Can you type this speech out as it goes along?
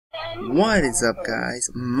What is up, guys?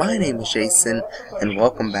 My name is Jason and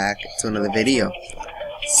welcome back to another video.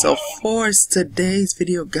 So for today's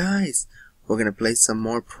video, guys, we're gonna play some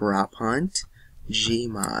more Prop Hunt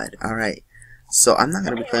GMOD. Alright, so I'm not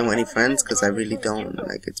gonna be playing with any friends because I really don't,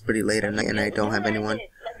 like, it's pretty late at night and I don't have anyone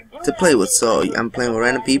to play with, so I'm playing with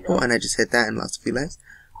random people and I just hit that and lost a few lives.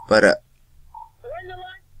 But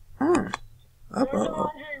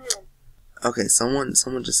okay, someone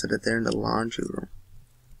just said that they're in the laundry room.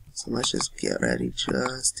 So let's just get ready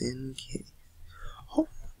just in case.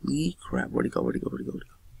 Holy crap, where'd he go? He's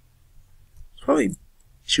probably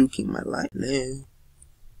juking my life. Hello?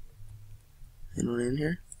 Anyone in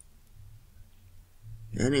here?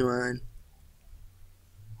 Anyone?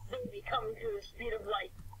 Baby coming to the speed of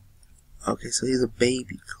light. Okay, so he's a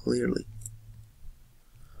baby, clearly.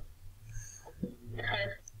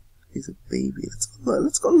 He's a baby.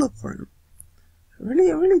 Let's go look for him. I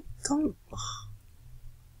really don't.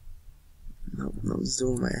 No, it's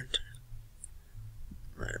doing my enter.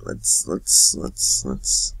 Alright, let's look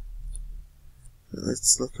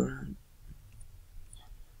around.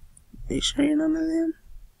 Are you sure you're none of them?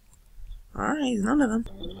 Alright, he's none of them.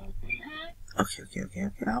 Okay.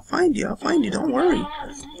 I'll find you. Don't worry.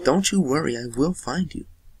 Don't you worry. I will find you.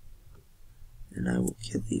 And I will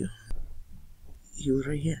kill you. He was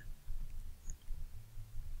right here.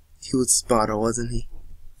 He was Spotter, wasn't he?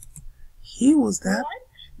 He was that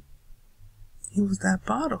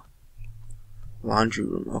bottle. Laundry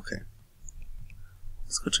room, okay.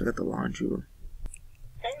 Let's go check out the laundry room.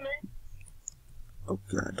 Hey, man. Oh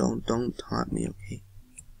god, don't taunt me, okay?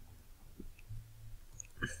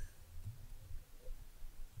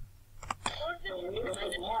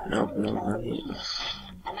 Nope, not here.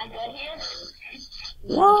 Am I good here?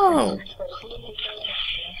 Whoa!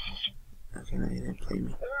 Okay, now you didn't play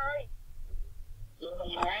me.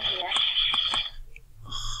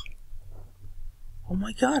 Oh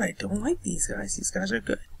my god, I don't like these guys. These guys are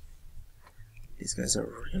good. These guys are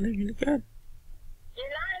really good. You're not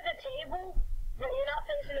at the table, but you're not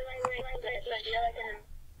facing the right way. You're like in...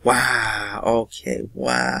 Wow, okay,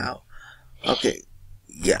 wow. Okay,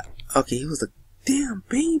 yeah. Okay, he was a damn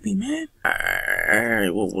baby, man.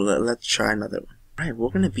 Alright, well, let's try another one. Alright, we're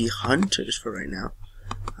gonna be hunters for right now.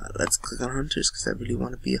 Let's click on hunters because I really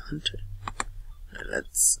want to be a hunter. Alright,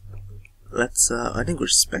 let's I think we're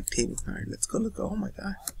spectating. Alright, let's go look. Oh my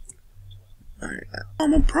god. Alright,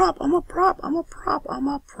 I'm a prop. I'm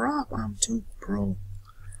too pro.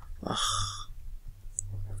 Ugh.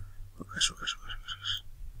 Oh gosh.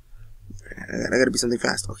 I gotta be something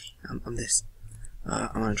fast. Okay, I'm this.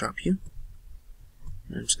 I'm gonna drop you.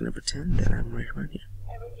 And I'm just gonna pretend that I'm right around here.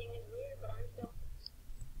 Everything is weird, but I'm still...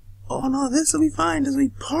 Oh no, this will be fine. This will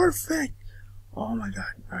be perfect. Oh my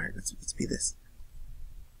god. Alright, let's be this.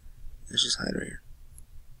 Let's just hide right here.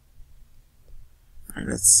 Alright,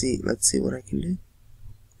 let's see what I can do.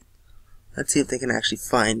 Let's see if they can actually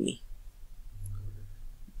find me.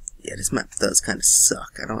 Yeah, this map does kind of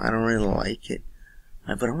suck. I don't really like it.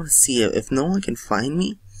 Right, but I want to see if no one can find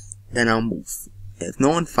me, then I'll move. If no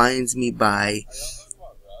one finds me by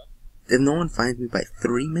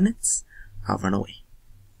 3 minutes, I'll run away.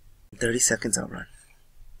 30 seconds, I'll run.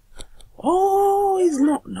 Oh, he's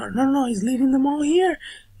no, he's leading them all here.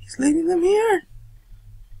 He's leading them here.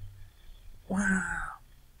 Wow.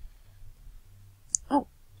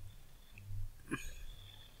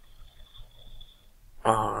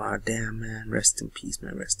 Oh, damn, man. Rest in peace,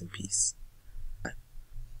 man. Rest in peace. 5,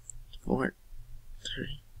 4,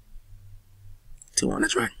 3, 2, 1.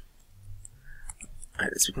 Let's run.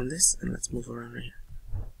 Alright, let's become this and let's move around right here.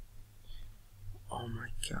 Oh my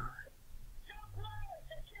god.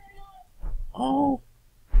 Oh.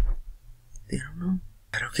 They don't know.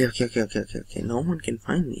 Okay. No one can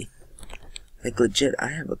find me. Like, legit, I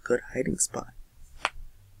have a good hiding spot.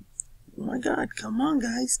 Oh my god, come on,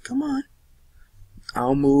 guys, come on.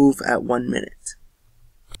 I'll move at 1 minute.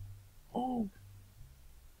 Oh.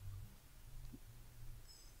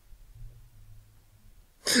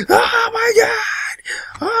 Oh my god!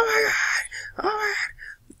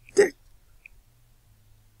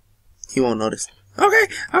 He won't notice. Okay,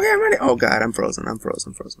 I'm ready. Oh god, I'm frozen.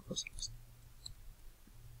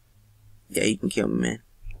 Yeah, you can kill me, man.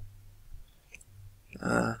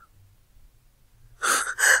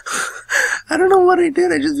 I don't know what I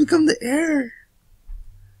did. I just become the air.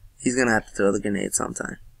 He's gonna have to throw the grenade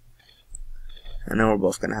sometime. I know we're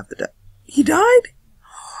both gonna have to die. He died?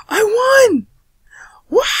 I won!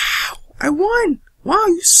 Wow! I won! Wow,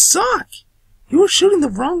 you suck! You were shooting the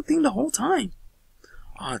wrong thing the whole time.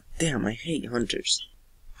 Oh damn, I hate hunters.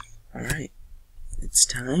 Alright. It's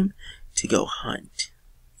time to go hunt.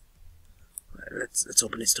 Let's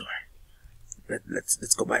open this door.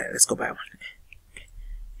 Let's go buy it. Let's go buy one.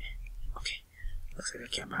 Okay. Looks like I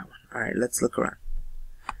can't buy one. Alright, let's look around.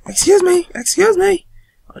 Excuse me! Excuse me!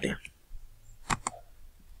 Oh, damn.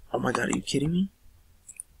 Oh my god, are you kidding me?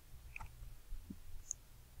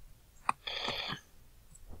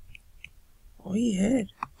 Oh, yeah.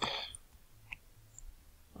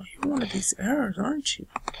 Oh, you're one of these errors, aren't you?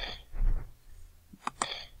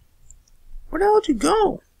 Where the hell did you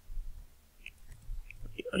go?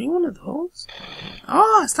 Are you one of those?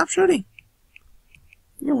 Ah, stop shooting!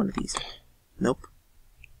 You're one of these. Nope.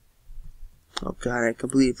 Oh god, I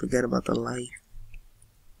completely forget about the light.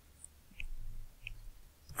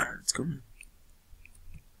 Alright, let's go.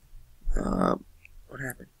 What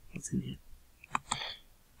happened? What's in here?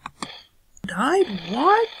 Died?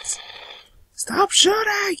 What? Stop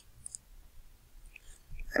shooting!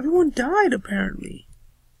 Everyone died, apparently.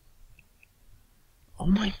 Oh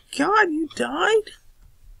my god, you died?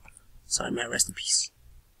 Sorry, man, rest in peace.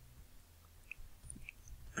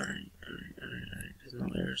 Alright. There's no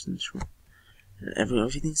errors in this room.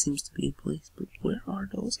 Everything seems to be in place, but where are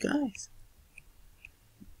those guys?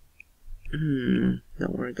 Don't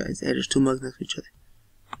worry, guys. Hey, there's two mugs next to each other.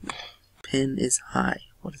 Pin is high.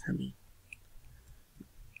 What does that mean?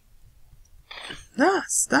 Ah,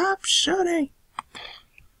 stop shooting!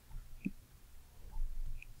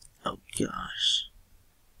 Oh gosh.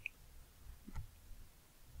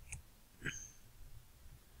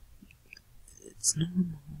 It's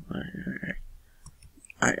normal.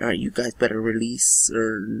 Alright, you guys better release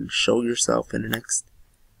or show yourself in the next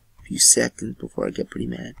few seconds before I get pretty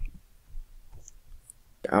mad.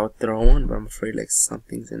 I would throw one, but I'm afraid like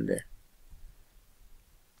something's in there.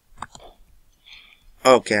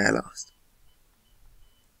 Okay, I lost.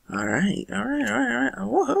 Alright.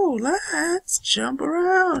 Whoa, let's jump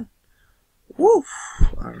around. Woof.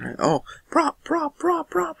 Alright. Oh, prop. Get out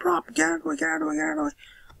of the way.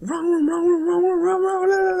 Wrong room.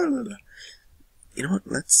 You know what?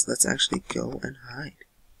 Let's actually go and hide.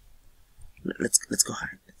 Let's go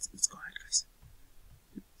hide. Let's go hide, guys.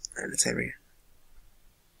 Alright, let's hide right here.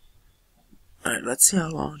 Alright, let's see how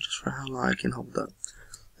long I can hold up.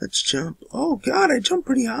 Let's jump. Oh god, I jumped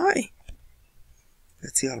pretty high.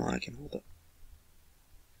 Let's see how long I can hold up.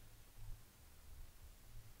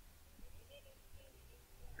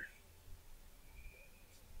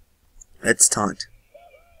 Let's taunt.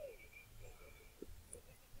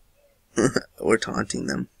 We're taunting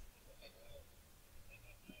them.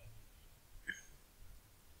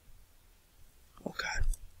 Oh god.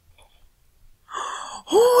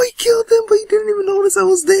 Oh, he killed them, but he didn't even notice I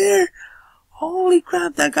was there. Holy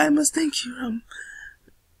crap, that guy must think you're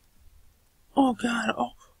oh god,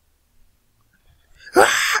 oh.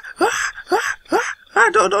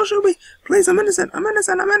 Don't shoot me. Please, I'm innocent. Okay,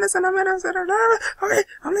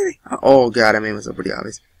 I'm leaving. Oh god, I made myself pretty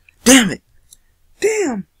obvious. Damn it.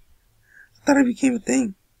 Damn. I thought it became a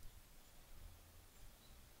thing.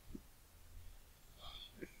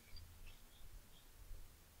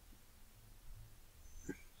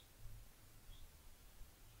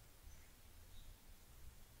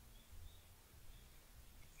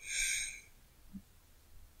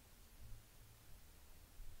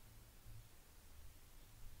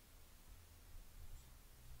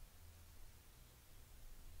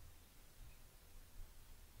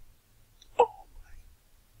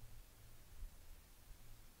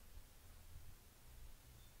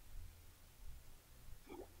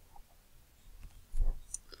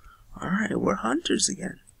 Alright, we're hunters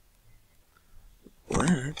again.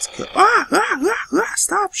 Let's go.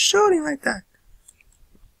 Stop shooting like that.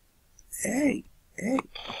 Hey.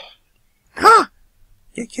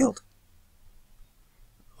 Get killed.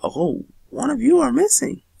 Oh, one of you are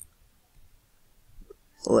missing.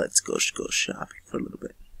 Let's go shopping for a little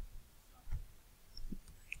bit.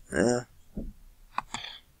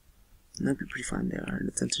 That'd be pretty fun there. Alright,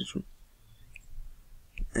 let's enter this room.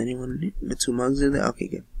 Anyone in here? The two mugs are there? Okay,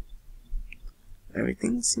 good.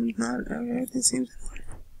 Everything seems in order.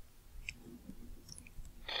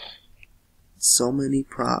 So many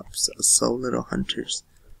props, so little hunters.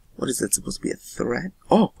 What is that supposed to be, a threat?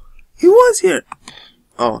 Oh, he was here!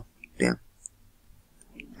 Oh, damn.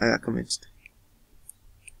 I got convinced.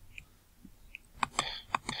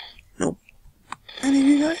 Nope. Any of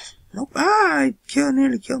you guys? Nope. I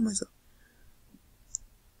nearly killed myself.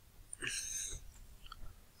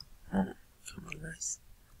 Oh, come on, guys.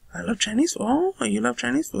 I love Chinese food. Oh, you love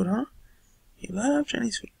Chinese food, huh? You love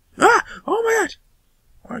Chinese food. Ah! Oh my god!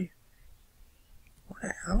 Where are you? Where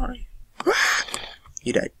the hell are you? Ah!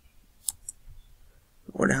 You died.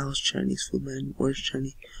 Where the hell is Chinese food, man? Where's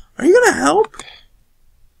Chinese? Are you gonna help?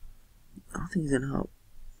 I don't think he's gonna help.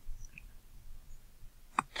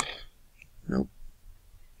 Nope.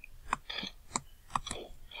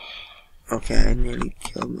 Okay, I nearly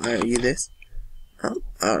killed him. Alright, you this? Oh,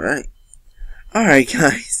 alright. Alright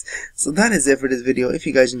guys, so that is it for this video. If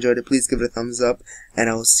you guys enjoyed it, please give it a thumbs up, and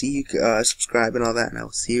I will see you, subscribe and all that, and I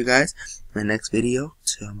will see you guys in my next video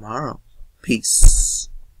tomorrow. Peace.